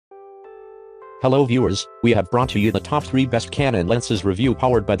Hello viewers, we have brought to you the top 3 best Canon lenses review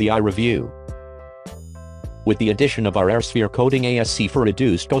powered by the iReview. With the addition of our air-sphere coating APS-C for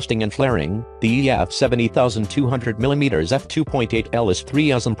reduced ghosting and flaring, the EF 70200mm f2.8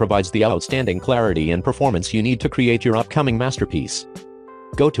 LS3 provides the outstanding clarity and performance you need to create your upcoming masterpiece.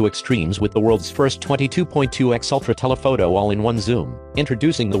 Go to extremes with the world's first 22.2x ultra-telephoto all-in-one zoom.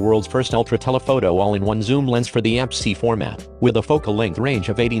 Introducing the world's first ultra-telephoto all-in-one zoom lens for the APS-C format. With a focal length range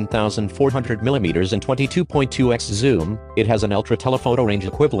of 18,400mm and 22.2x zoom, it has an ultra-telephoto range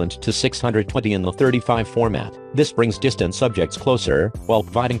equivalent to 620 in the 35 format. This brings distant subjects closer, while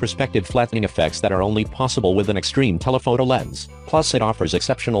providing perspective-flattening effects that are only possible with an extreme telephoto lens. Plus it offers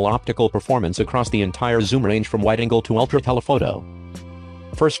exceptional optical performance across the entire zoom range from wide-angle to ultra-telephoto.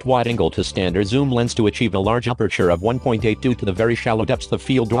 First, wide-angle to standard zoom lens to achieve a large aperture of 1.8 due to the very shallow depths of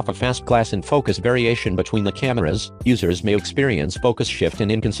field of a fast glass and focus variation between the cameras. Users may experience focus shift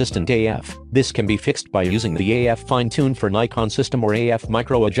and inconsistent AF. This can be fixed by using the AF fine-tune for Nikon system or AF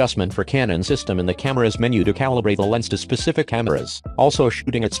micro adjustment for Canon system in the cameras menu to calibrate the lens to specific cameras. Also,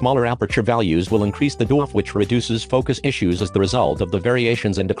 shooting at smaller aperture values will increase the doof, which reduces focus issues as the result of the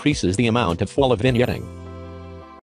variations and decreases the amount of fall of vignetting.